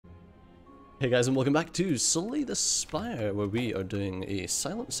Hey guys, and welcome back to Slay The Spire, where we are doing a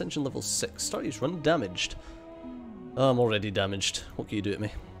Silent Ascension level 6. Starties run damaged. I'm already damaged. What can you do to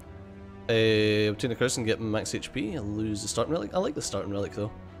me? Obtain a curse and get max HP. I'll lose the starting relic. I like the starting relic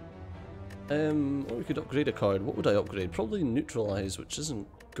though. Or we could upgrade a card. What would I upgrade? Probably neutralize, which isn't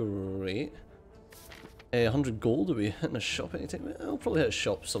great. 100 gold. Are we hitting a shop anytime? I'll probably hit a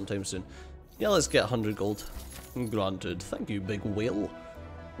shop sometime soon. Yeah, let's get 100 gold. Granted. Thank you, big whale.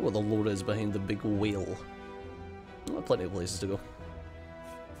 What the lore is behind the big whale. Well, plenty of places to go.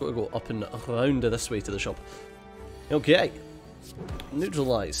 Gotta go up and around this way to the shop. Okay.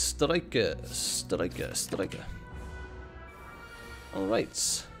 Neutralize. Striker. Striker. Striker. Alright.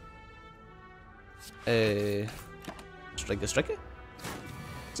 Striker. Striker?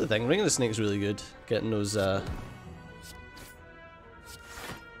 That's the thing. Ring of the Snake's really good. Getting those,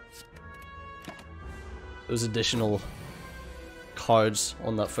 those additional cards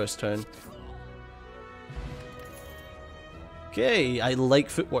on that first turn. Okay, I like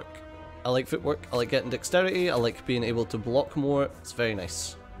footwork. I like footwork. I like getting dexterity. I like being able to block more. It's very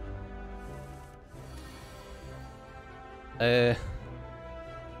nice. I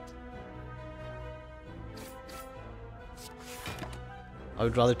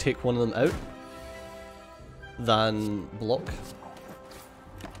would rather take one of them out than block.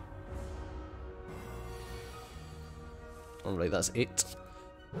 Alright, that's 8.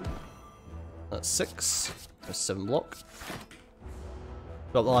 That's 6. There's 7 block.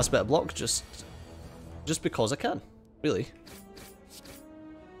 Got the last bit of block just because I can, really.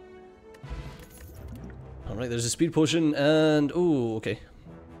 Alright, there's a speed potion and oh, okay.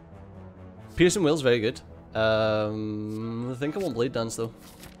 Piercing Will's very good. I think I want Blade Dance though.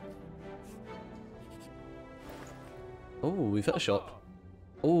 Oh, we've hit a shop.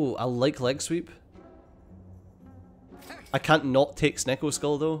 Oh, I like Leg Sweep. I can't not take Snecko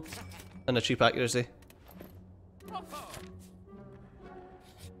Skull though, and a cheap accuracy.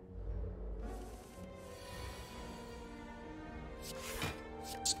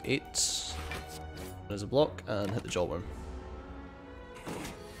 It's 8. There's a block and hit the Jawworm.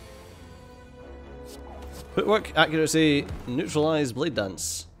 Footwork, accuracy, neutralize, Blade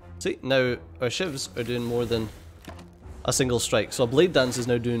Dance. See, now our Shivs are doing more than a single strike. So a Blade Dance is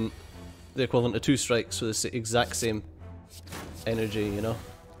now doing the equivalent of 2 strikes with the exact same energy, you know.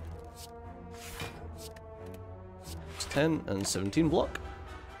 It's 10 and 17 block.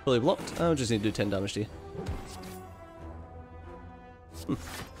 Fully blocked. I just need to do 10 damage to you.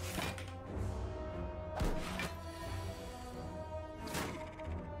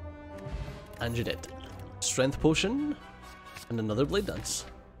 And you did. Strength potion and another Blade Dance.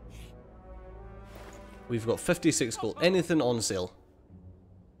 We've got 56 gold. Anything on sale.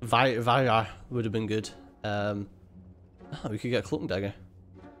 Vire would have been good. We could get a Cloaking Dagger.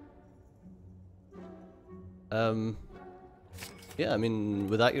 Yeah, I mean,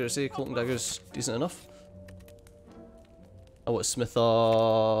 with accuracy, Cloaking Dagger's decent enough. Oh, what Smith?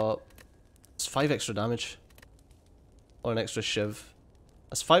 It's 5 extra damage. Or an extra Shiv.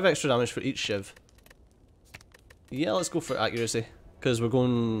 That's 5 extra damage for each Shiv. Yeah, let's go for accuracy. Because we're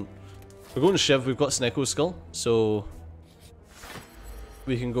going Shiv, we've got Snecko Skull, so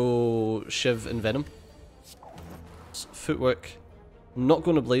we can go Shiv and Venom. Footwork. I'm not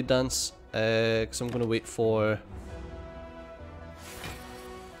going to Blade Dance, because I'm going to wait for...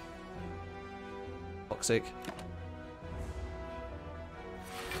 Fuck's sake.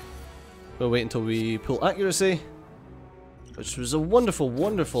 We'll wait until we pull accuracy, which was a wonderful,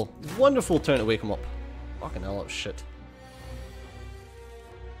 wonderful, wonderful turn to wake him up. Fucking hell, that was shit.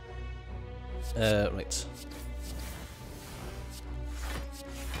 Right.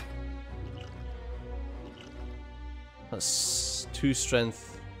 That's 2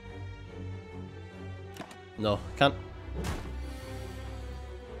 strength. No, can't.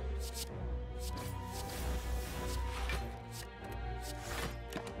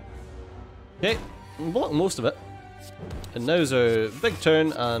 Okay, we blocked most of it. And now's our big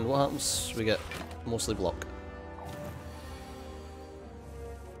turn, and what happens? We get mostly block.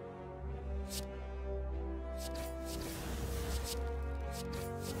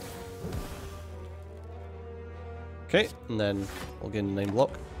 Okay, and then we'll gain 9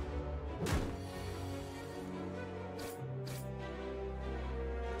 block.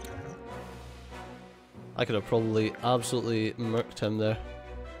 I could have probably absolutely murked him there.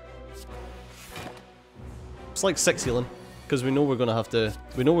 It's like 6 healing, because we know we're gonna have to.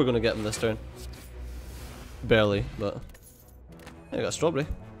 We know we're gonna get him this turn. Barely, but yeah, I got a strawberry.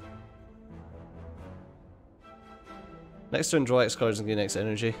 Next turn, draw X cards and gain X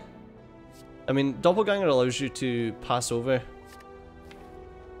energy. I mean, Doppelganger allows you to pass over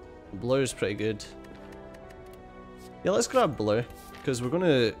Blur's pretty good. Yeah, let's grab Blur, because we're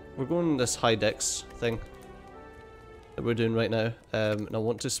going this high dex thing that we're doing right now, and I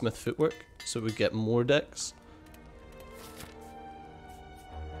want to smith footwork so we get more dex.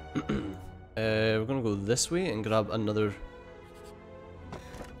 We're gonna go this way and grab another.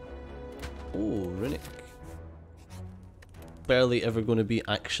 Oh, runic. Barely ever going to be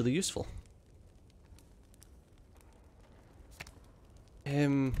actually useful.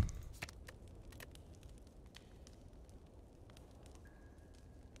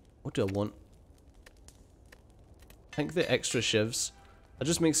 What do I want? I think the extra shivs. It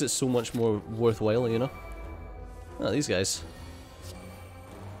just makes it so much more worthwhile, you know? Ah, these guys.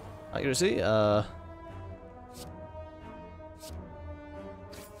 Accuracy,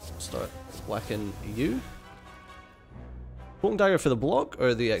 start whacking you. Poking dagger for the block,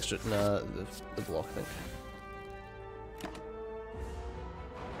 or the extra? Nah, the block, I think.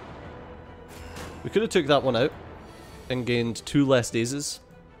 We could have took that one out and gained 2 less dazes.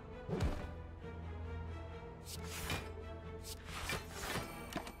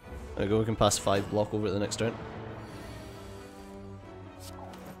 There we go, we can pass 5 block over at the next turn.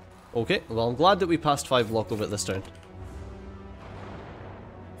 Okay, well I'm glad that we passed 5 block over at this turn.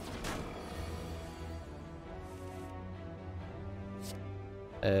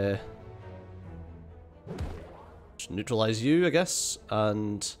 Just neutralize you, I guess,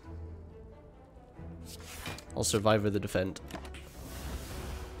 and I'll survivor the defend.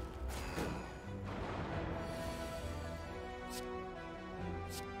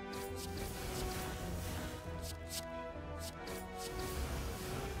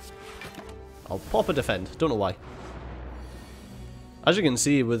 I'll pop a defend, don't know why. As you can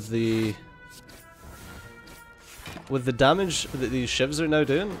see with the damage that these shivs are now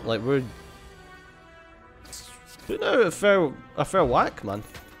doing, like we're putting out a fair whack, man.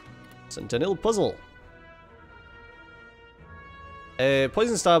 Centennial puzzle.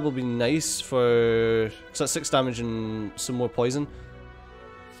 Poison stab will be nice for, because that's 6 damage and some more poison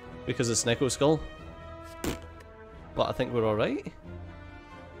because it's Snecko Skull. But I think we're alright.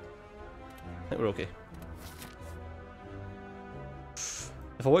 I think we're okay.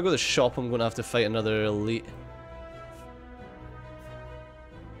 If I want to go to the shop, I'm going to have to fight another elite.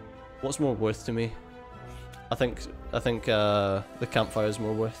 What's more worth to me? I think the campfire is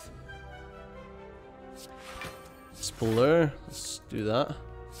more worth. Blur, let's do that.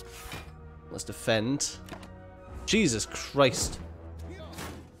 Let's defend. Jesus Christ.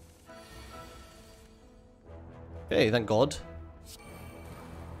 Okay, thank God.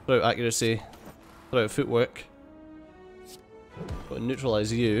 Throw out accuracy. Throw out footwork. Got to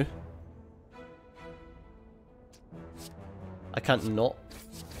neutralize you. I can't not.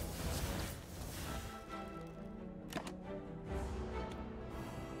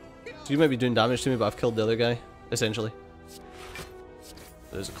 So you might be doing damage to me, but I've killed the other guy, essentially.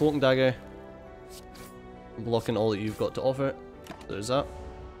 There's a cloaking dagger. I'm blocking all that you've got to offer. There's that.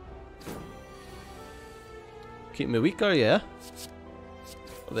 Keep me weaker, yeah.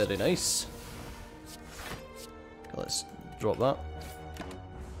 Very nice. Okay, let's drop that.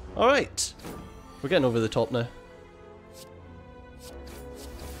 Alright. We're getting over the top now.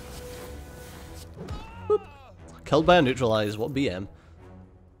 Whoop. Killed by a neutralize, what BM.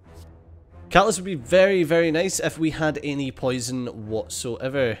 Catalyst would be very, very nice if we had any poison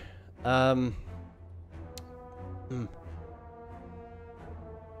whatsoever.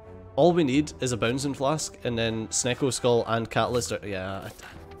 All we need is a bouncing flask, and then Snecko Skull and Catalyst are, yeah,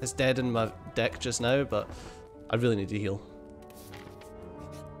 it's dead in my deck just now, but I really need to heal.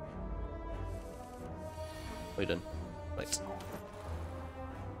 What are you doing? Right.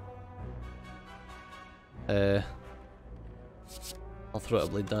 I'll throw out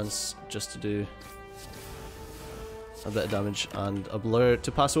a Blade Dance just to do a bit of damage, and a Blur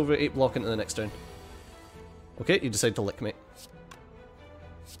to pass over 8 block into the next turn. Okay, you decide to lick me.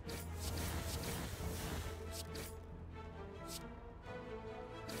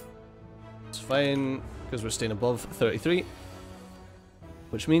 It's fine, because we're staying above 33.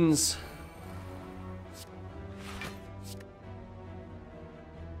 Which means...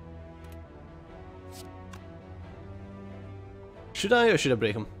 Should I, or should I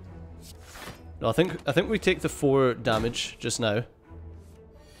break him? No, I think we take the 4 damage just now.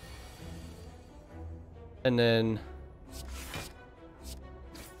 And then...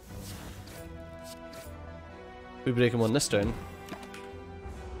 we break him on this turn.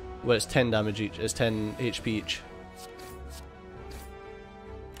 Where it's 10 damage each, it's 10 HP each.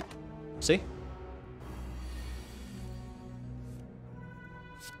 See?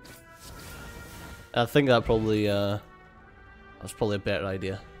 I think that probably, that was probably a better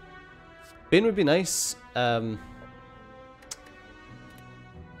idea. Bane would be nice, but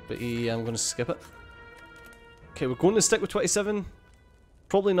yeah, I'm going to skip it. Okay, we're going to stick with 27.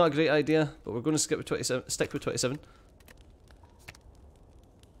 Probably not a great idea, but we're going to skip with 27. Stick with 27.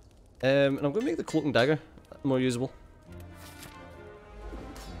 And I'm going to make the cloak and dagger more usable.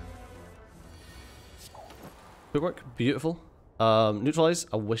 Footwork, beautiful. Neutralize,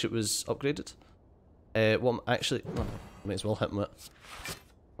 I wish it was upgraded. What I'm actually... Oh, I may as well hit him with it.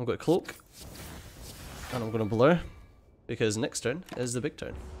 I've got a cloak. And I'm going to blur. Because next turn is the big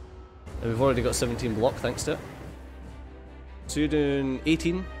turn. And we've already got 17 block thanks to it. So you're doing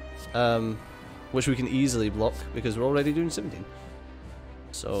 18. Which we can easily block because we're already doing 17.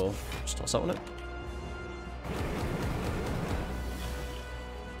 So, just toss that one out.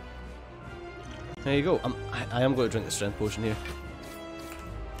 There you go. I am going to drink the strength potion here.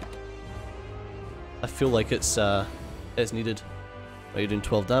 I feel like it's needed. Right, you're doing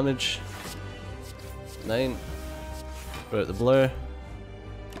 12 damage. 9. We're out the blur.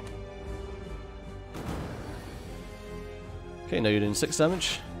 Okay, now you're doing 6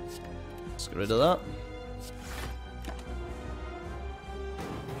 damage. Let's get rid of that.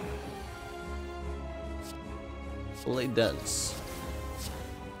 Blade dance.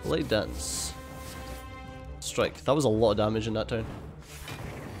 Blade dance. Strike. That was a lot of damage in that turn.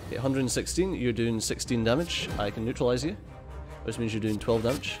 Okay, 116, you're doing 16 damage. I can neutralize you. Which means you're doing 12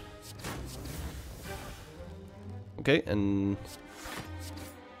 damage. Okay, and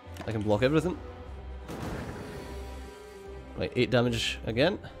I can block everything. Right, 8 damage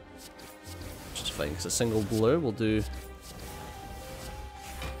again. Just fine, because a single blur will do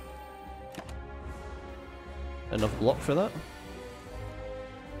enough block for that.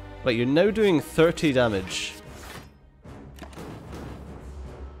 Right, you're now doing 30 damage.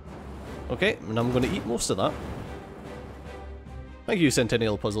 Okay, and I'm going to eat most of that. Thank you,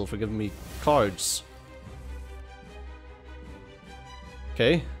 Centennial Puzzle, for giving me cards.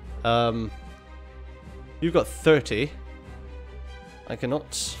 Okay, you've got 30. I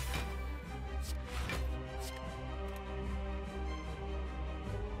cannot...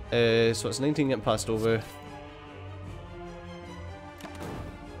 so it's 19 getting passed over.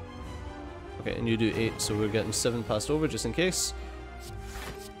 Okay, and you do 8, so we're getting 7 passed over just in case.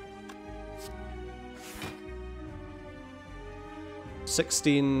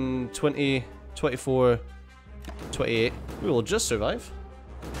 $16, 20, 24, 28. We will just survive.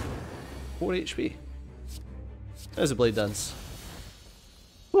 4 HP. There's a blade dance.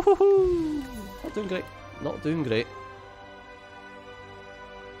 Woohoo! Not doing great. Not doing great.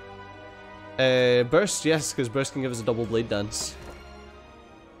 Burst, yes, because burst can give us a double blade dance.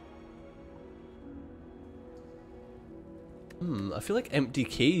 I feel like empty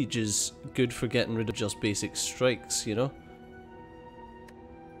cage is good for getting rid of just basic strikes, you know?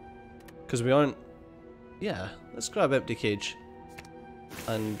 Because we aren't... Yeah, let's grab empty cage.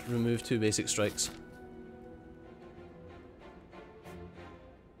 And remove 2 basic strikes.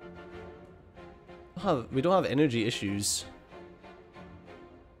 We don't have energy issues.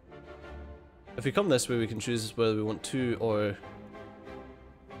 If we come this way, we can choose whether we want 2 or...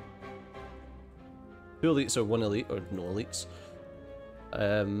 2 elites or 1 elite, or no elites.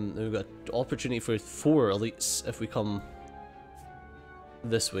 Then we've got opportunity for 4 elites if we come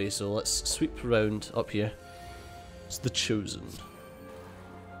this way, so let's sweep around up here. It's the Chosen.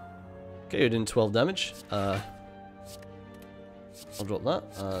 Okay, you're doing 12 damage. I'll drop that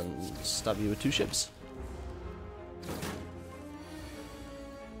and stab you with 2 ships.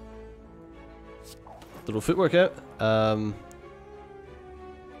 Throw footwork out. I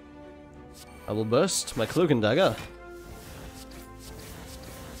will burst my cloak and dagger.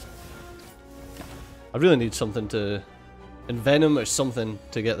 I really need something to envenom or something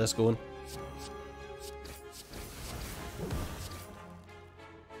to get this going.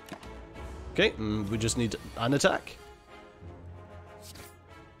 Okay, we just need an attack.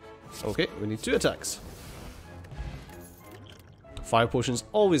 Okay, we need 2 attacks. Fire potions,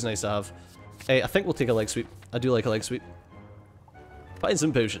 always nice to have. Hey, I think we'll take a leg sweep. I do like a leg sweep. Find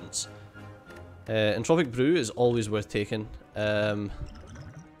some potions. Entropic Brew is always worth taking. I'll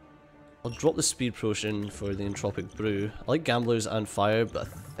drop the speed potion for the Entropic Brew. I like Gamblers and Fire, but I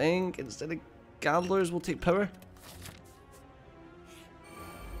think instead of Gamblers we'll take Power.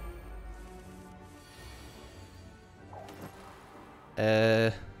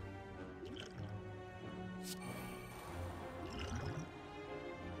 I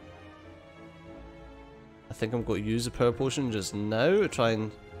think I'm going to use the Power Potion just now to try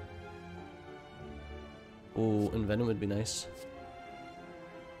and... Oh, Envenom would be nice.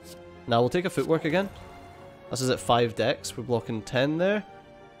 Now we'll take a Footwork again. This is at 5 decks, we're blocking 10 there.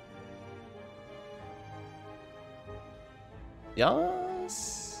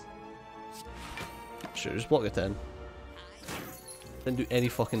 Yes. Sure, just block a 10. Didn't do any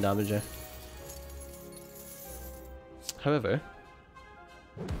fucking damage there. However,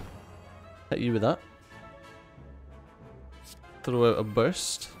 hit you with that. Throw out a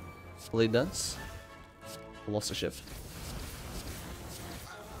burst. Blade dance. Lost a shift.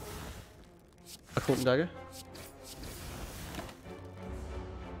 A cloak and dagger.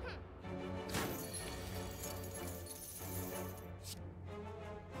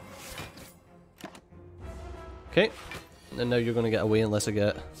 Okay, and now you're going to get away unless I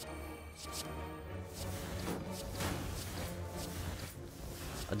get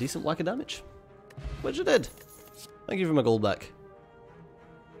a decent whack of damage, which I did. Thank you for my gold back.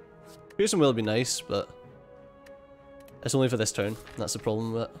 Piercing will be nice, but it's only for this turn. That's the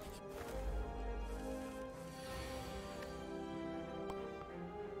problem with it.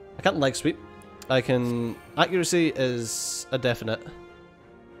 I can't leg sweep. I can... Accuracy is a definite.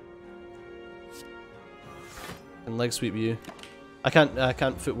 And leg sweep you. I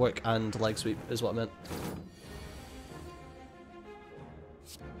can't footwork and leg sweep is what I meant.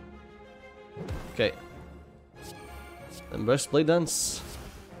 Okay. Then burst blade dance.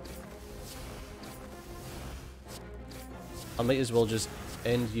 I might as well just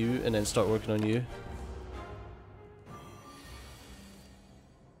end you and then start working on you.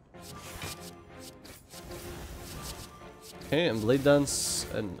 Okay, and blade dance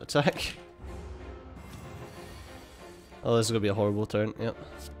and attack. Oh, this is going to be a horrible turn, yep.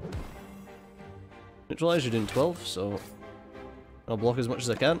 Neutralize, you're doing 12, so I'll block as much as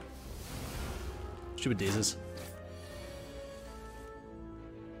I can. Stupid daisies.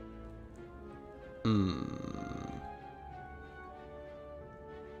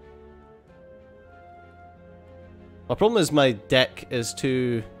 My problem is my deck is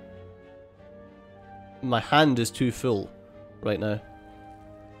too... My hand is too full right now.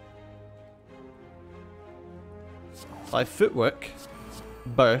 By footwork,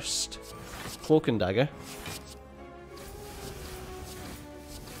 burst, cloak and dagger.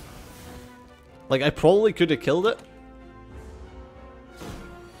 Like, I probably could have killed it,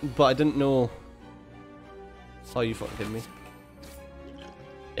 but I didn't know. Oh, you fucking kidding me?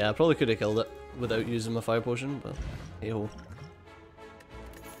 Yeah, I probably could have killed it without using my fire potion, but hey ho.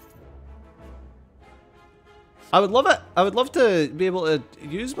 I would love it. I would love to be able to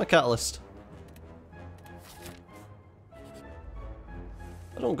use my catalyst.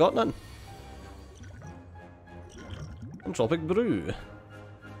 I don't got none. Entropic brew.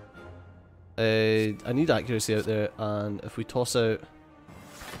 I need accuracy out there, and if we toss out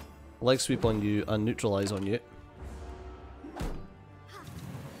leg sweep on you and neutralize on you.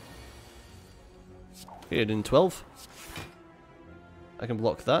 Okay, you're doing 12. I can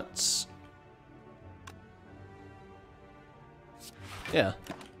block that. Yeah.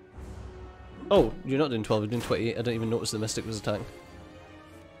 Oh, you're not doing 12, you're doing 28. I didn't even notice the Mystic was attacking.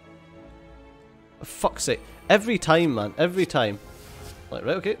 For fuck's sake. Every time, man. Every time. Like,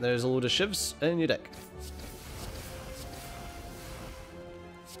 right, okay, there's a load of shivs in your deck.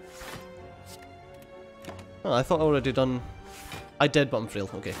 Oh, I thought I already done... I did, but I'm frail.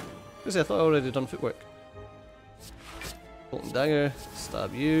 Okay. Because I thought I already done footwork. Bolt and dagger.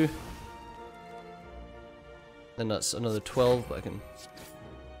 Stab you. Then that's another 12, but I can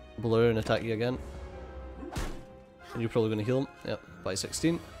blur and attack you again. And you're probably going to heal him. Yep, by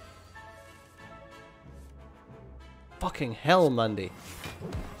 16. Fucking hell, Mandy.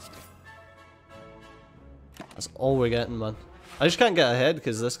 That's all we're getting, man. I just can't get ahead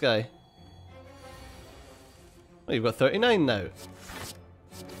because this guy... Oh, you've got 39 now.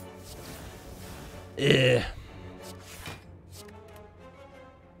 Yeah.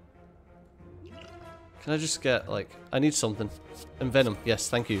 Can I just get, like... I need something. Envenom. Yes,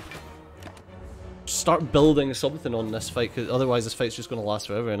 thank you. Start building something on this fight, because otherwise this fight's just going to last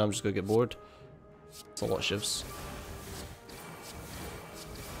forever and I'm just going to get bored. It's a lot of shivs.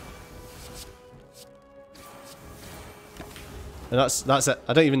 And that's it.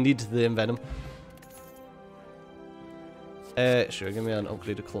 I don't even need the envenom. Sure, give me an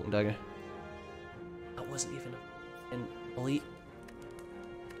upgraded cloak and dagger. That wasn't even an elite.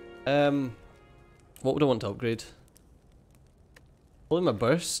 What would I want to upgrade? Probably my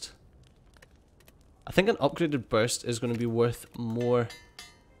burst. I think an upgraded burst is going to be worth more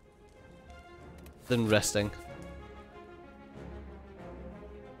than resting.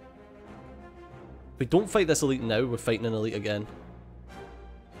 If we don't fight this elite now, we're fighting an elite again.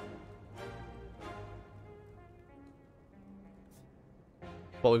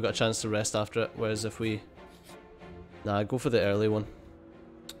 But we've got a chance to rest after it, whereas if we... Nah, go for the early one.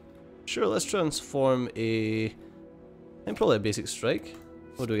 Sure, let's transform a And probably a basic strike.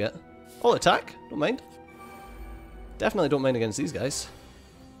 What do we get? All attack? Don't mind. Definitely don't mind against these guys.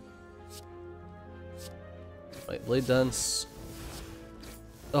 Right, blade dance.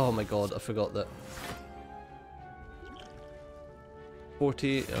 Oh my god, I forgot that.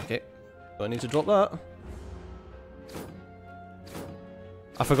 40, okay. Do I need to drop that?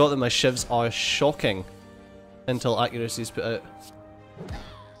 I forgot that my shivs are shocking until accuracy is put out.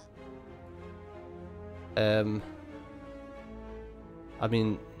 I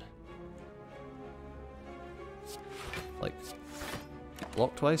mean, like,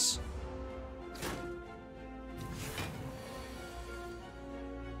 block twice.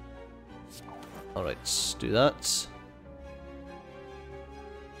 Alright, let's do that.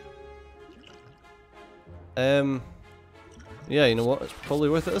 Yeah, you know what? It's probably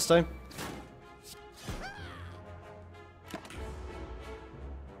worth it this time.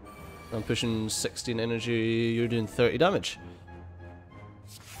 I'm pushing 16 energy, you're doing 30 damage.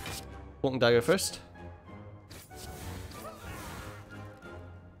 Cloak and dagger first.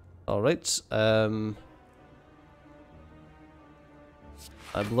 Alright, I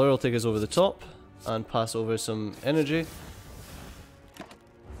blur will take us over the top and pass over some energy.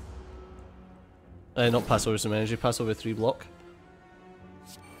 Not pass over some energy, pass over 3 block.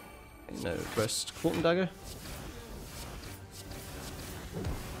 Now burst cloak and dagger.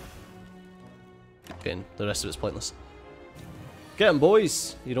 Again, the rest of it's pointless. Get 'em,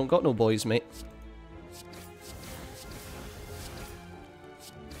 boys! You don't got no boys, mate.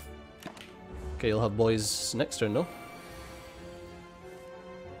 Okay, you'll have boys next turn, though.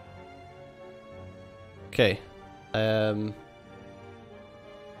 Okay.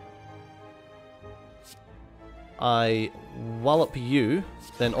 I wallop you,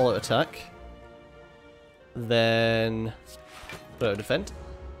 then all out attack. Then auto defend.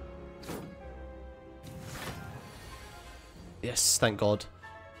 Yes, thank God.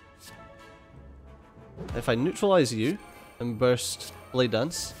 If I neutralize you and burst blade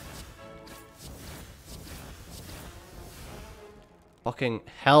dance. Fucking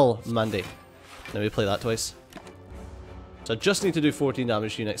hell, Mandy. Now we play that twice. So I just need to do 14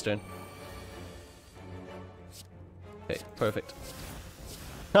 damage to you next turn. Okay, perfect.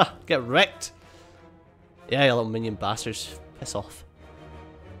 Ha! Get wrecked! Yeah, you little minion bastards. Piss off.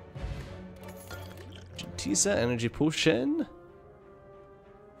 Tisa, energy potion.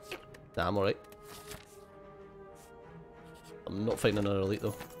 Nah, I'm alright. I'm not fighting another elite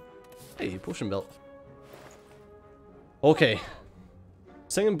though. Hey, potion belt. Okay.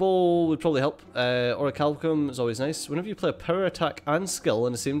 Singing bowl would probably help. Orichalcum is always nice. Whenever you play a power attack and skill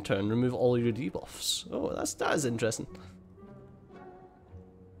in the same turn, remove all your debuffs. Oh, that is interesting.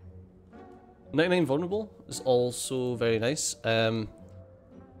 99 vulnerable is also very nice. I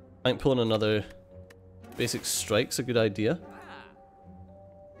think pulling another basic strike's a good idea.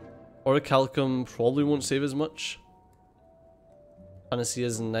 Orichalcum probably won't save as much. Panacea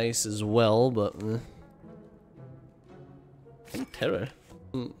is nice as well, but I think terror.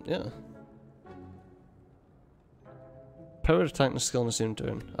 Yeah. Power attack and skill in the same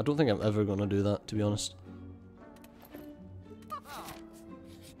turn. I don't think I'm ever gonna do that, to be honest.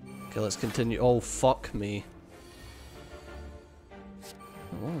 Okay, let's continue. Oh, fuck me.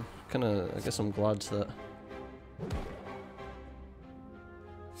 Oh, kinda, I guess I'm glad that...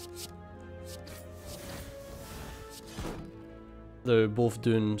 they're both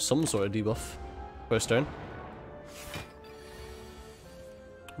doing some sort of debuff. First turn.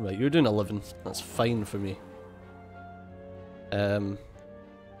 Right, you're doing 11. That's fine for me.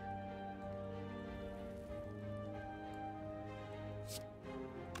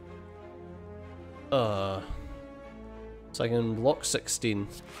 So I can block 16.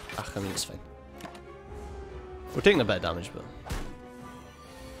 I mean, it's fine. We're taking a bit of damage, but...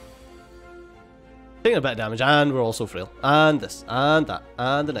 taking a bit of damage, and we're also frail. And this, and that,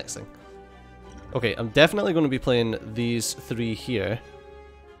 and the next thing. Okay, I'm definitely going to be playing these 3 here.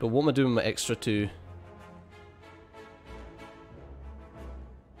 But what am I doing with my extra 2?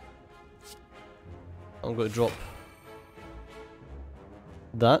 I'm going to drop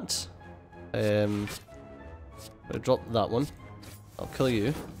that. I'm going to drop that one. I'll kill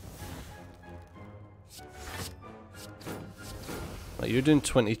you. Right, you're doing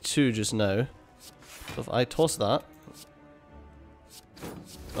 22 just now. So if I toss that,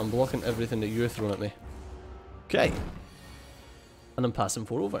 I'm blocking everything that you're throwing at me. Okay. And I'm passing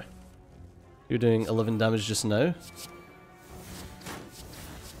 4 over. You're doing 11 damage just now.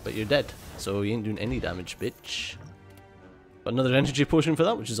 But you're dead. So you ain't doing any damage, bitch. Got another energy potion for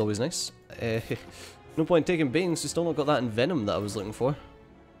that, which is always nice. No point taking Banes, we still not got that in Venom that I was looking for.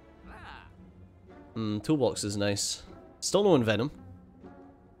 Toolbox is nice. Still no Venom.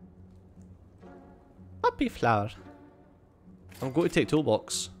 Happy flower. I'm going to take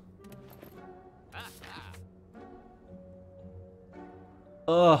toolbox.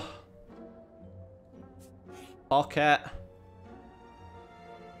 Ugh. Pocket.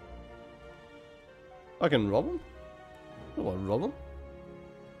 I can rob him? I don't want to rob him.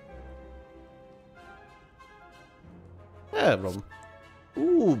 Yeah, rob him.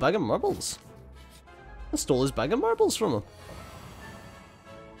 Ooh, bag of marbles. I stole his bag of marbles from him.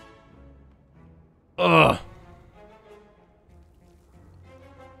 Ugh.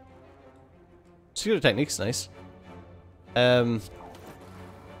 Secret technique's nice.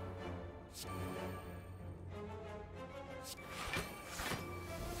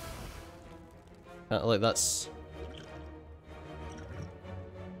 Like that's...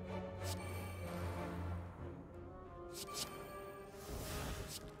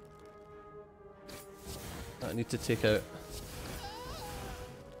 I need to take out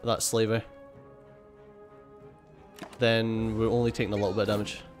that slaver. Then we're only taking a little bit of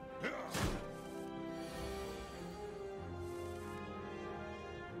damage.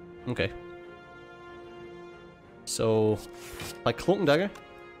 Okay. So, my cloak and dagger.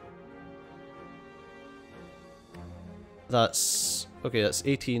 That's... okay, that's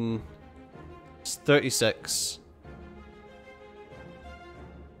 18... it's 36.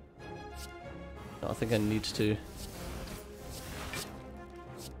 I think I need to...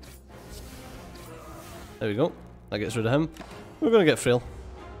 there we go. That gets rid of him. We're gonna get frail.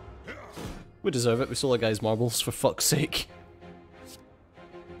 We deserve it, we stole a guy's marbles, for fuck's sake.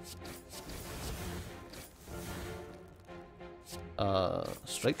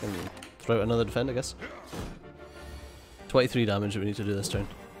 Strike and throw out another defend, I guess. 23 damage that we need to do this turn.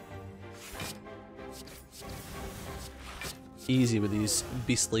 Easy with these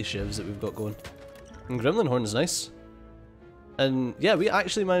beastly shivs that we've got going. And Gremlin Horn's nice. And yeah, we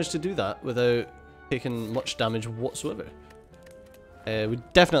actually managed to do that without taking much damage whatsoever. We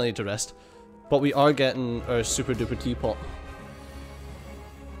definitely need to rest. But we are getting our super duper teapot.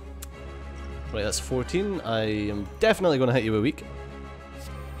 Right, that's 14. I am definitely going to hit you a week.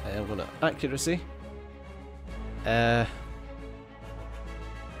 I am going to accuracy. I'm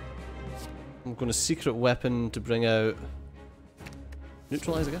going to secret weapon to bring out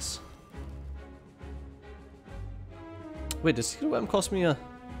neutralize, I guess. Wait, does secret weapon cost me a...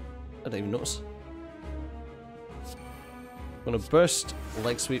 I didn't even notice. I'm going to burst,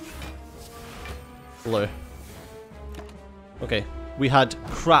 leg sweep, blur. Okay, we had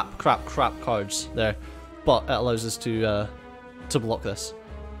crap cards there, but it allows us to block this.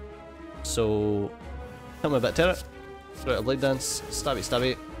 So, hit my bit terror, throw out a blade dance,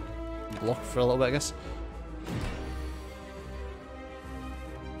 stabby, block for a little bit, I guess.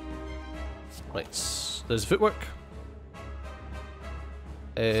 Right, there's footwork.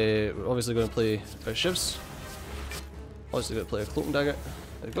 We're obviously going to play our shivs. Obviously going to play a cloak and dagger.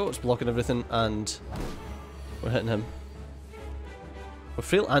 There we go, it's blocking everything, and we're hitting him. We're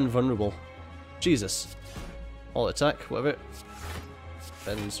frail and vulnerable. Jesus. All attack, whatever.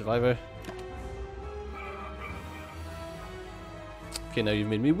 Then survivor. Okay, now you've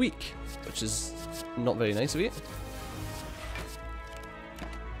made me weak, which is not very nice of you.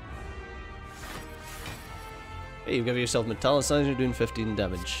 Hey, you've given yourself metallicize, you're doing 15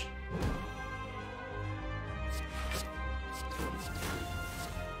 damage.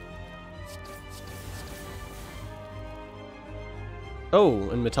 Oh,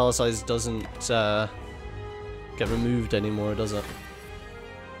 and metallicize doesn't get removed anymore, does it?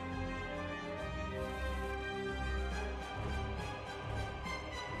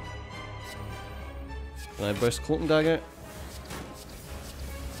 Can I burst cloak and dagger?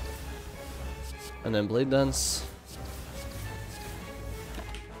 And then blade dance.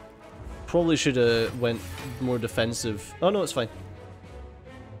 Probably should have went more defensive. Oh no, it's fine.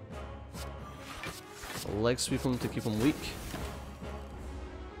 Leg sweep him to keep him weak.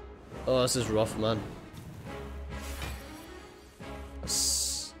 Oh, this is rough, man.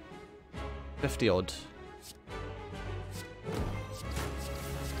 That's 50 odd.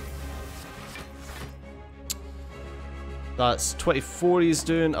 That's 24 he's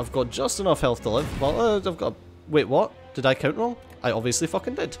doing. I've got just enough health to live. Well, I've got... wait, what? Did I count wrong? I obviously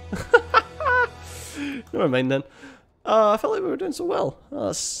fucking did. Never mind then. I felt like we were doing so well.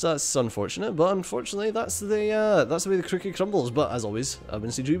 That's unfortunate, but unfortunately that's the way the cookie crumbles. But as always, I've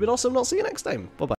been CG, but also I'll see you next time. Bye bye.